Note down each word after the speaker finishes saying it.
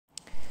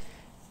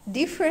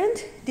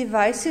different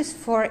devices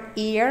for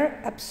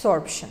air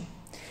absorption.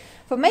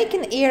 For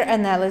making air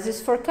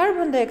analysis for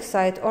carbon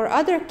dioxide or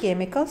other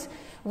chemicals,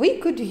 we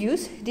could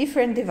use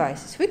different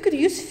devices. We could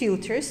use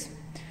filters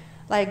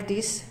like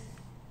this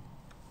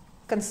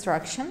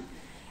construction.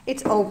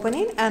 It's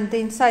opening and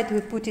inside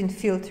we put in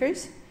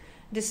filters.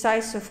 The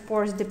size of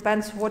pores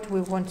depends what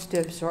we want to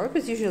absorb.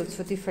 As usual, it's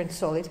for different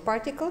solid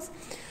particles.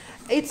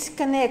 It's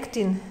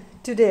connecting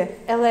to the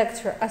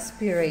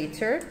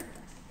electroaspirator.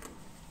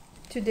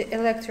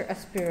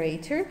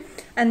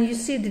 And you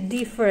see the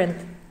different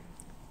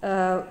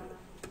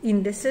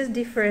indices,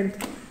 different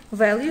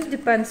values,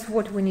 depends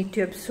what we need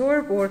to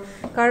absorb, or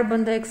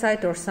carbon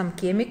dioxide or some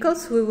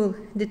chemicals. We will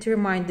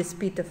determine the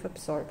speed of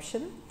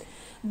absorption.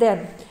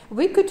 Then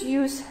we could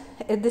use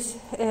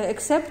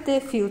except the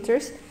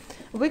filters,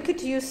 we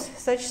could use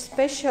such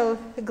special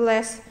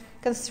glass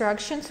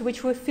constructions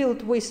which we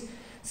filled with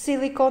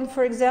silicone,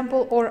 for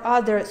example, or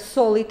other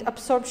solid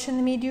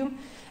absorption medium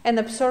and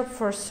absorb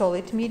for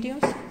solid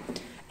mediums.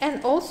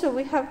 And also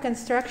we have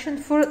construction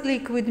for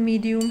liquid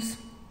mediums,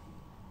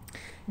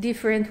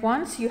 different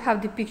ones. You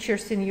have the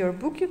pictures in your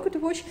book you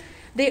could watch.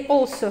 They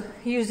also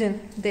using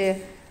the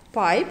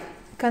pipe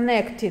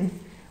connecting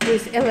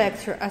with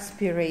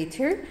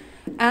electroaspirator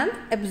and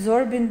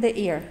absorbing the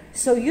air.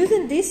 So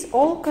using these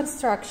all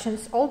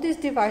constructions, all these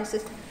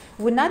devices,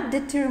 we're not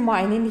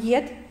determining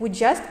yet, we're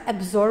just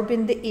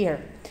absorbing the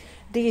air.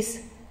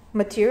 These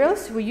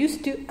materials we use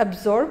to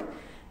absorb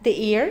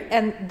the air,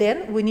 and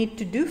then we need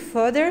to do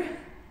further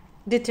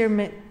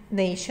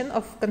determination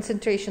of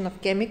concentration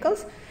of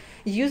chemicals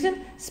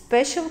using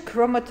special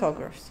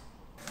chromatographs.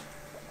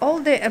 All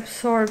the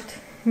absorbed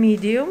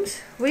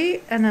mediums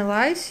we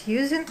analyze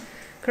using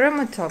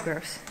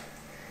chromatographs.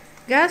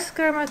 Gas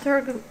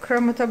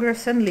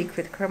chromatographs and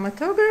liquid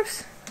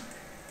chromatographs.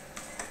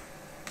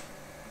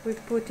 We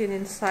put it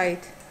inside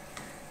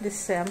the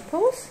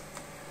samples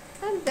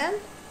and then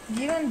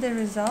given the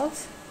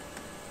results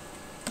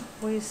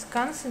with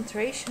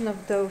concentration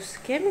of those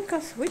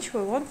chemicals which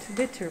we want to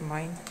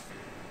determine.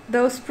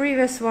 Those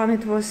previous one,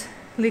 it was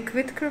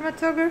liquid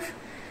chromatograph.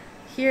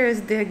 Here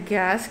is the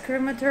gas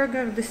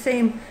chromatograph. The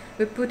same,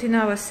 we put in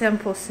our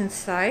samples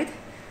inside,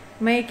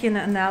 making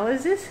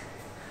analysis,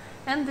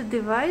 and the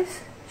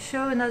device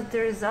showing us the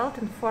result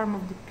in form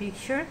of the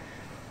picture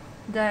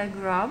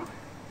diagram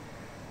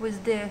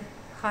with the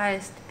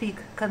highest peak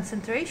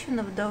concentration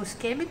of those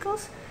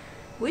chemicals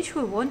which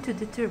we want to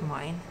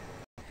determine.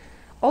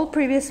 All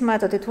previous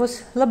method, it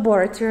was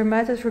laboratory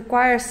method,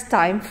 requires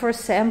time for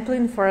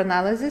sampling, for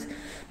analysis,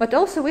 but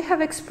also we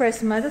have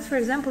express methods. For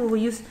example,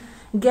 we use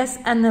gas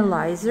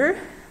analyzer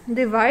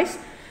device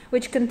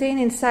which contain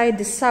inside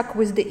the sac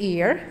with the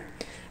air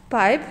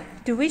pipe,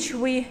 to which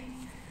we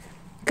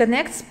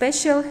connect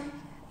special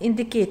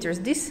indicators.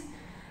 These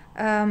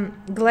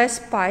glass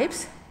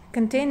pipes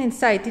contain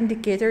inside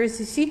indicators.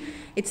 You see,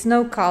 it's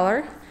no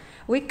color.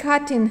 We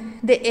cut in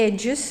the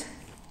edges,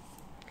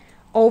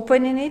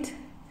 opening it,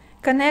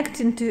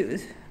 connecting to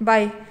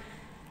by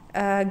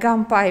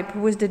gum pipe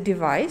with the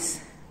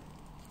device,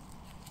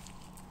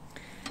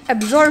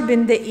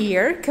 absorbing the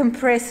air,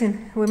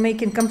 compressing. We're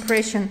making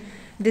compression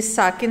the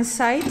sac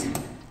inside.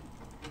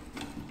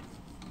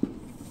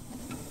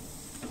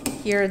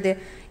 Here the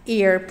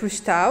air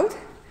pushed out.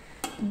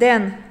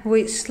 Then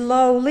we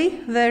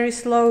slowly, very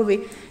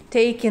slowly,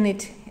 taking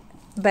it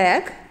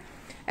back,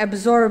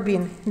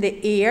 absorbing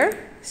the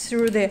air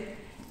through the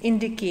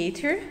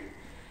indicator,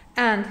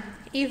 and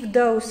if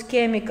those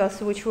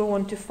chemicals which we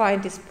want to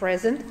find is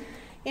present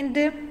in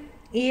the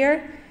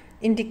air,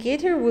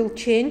 indicator will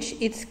change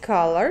its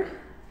color.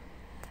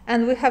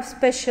 And we have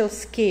special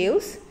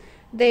scales.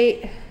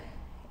 They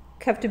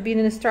have to be an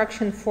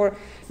instruction for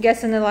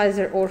gas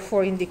analyzer or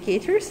for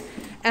indicators,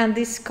 and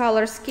this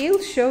color scale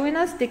showing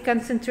us the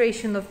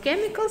concentration of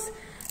chemicals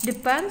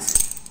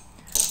depends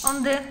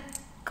on the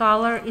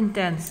color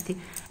intensity.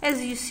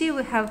 As you see,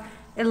 we have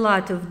a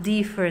lot of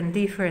different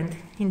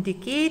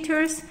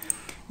indicators,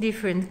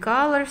 different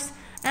colors,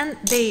 and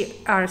they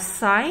are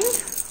signed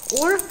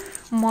or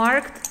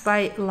marked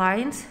by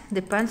lines,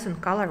 depends on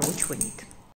color which we need.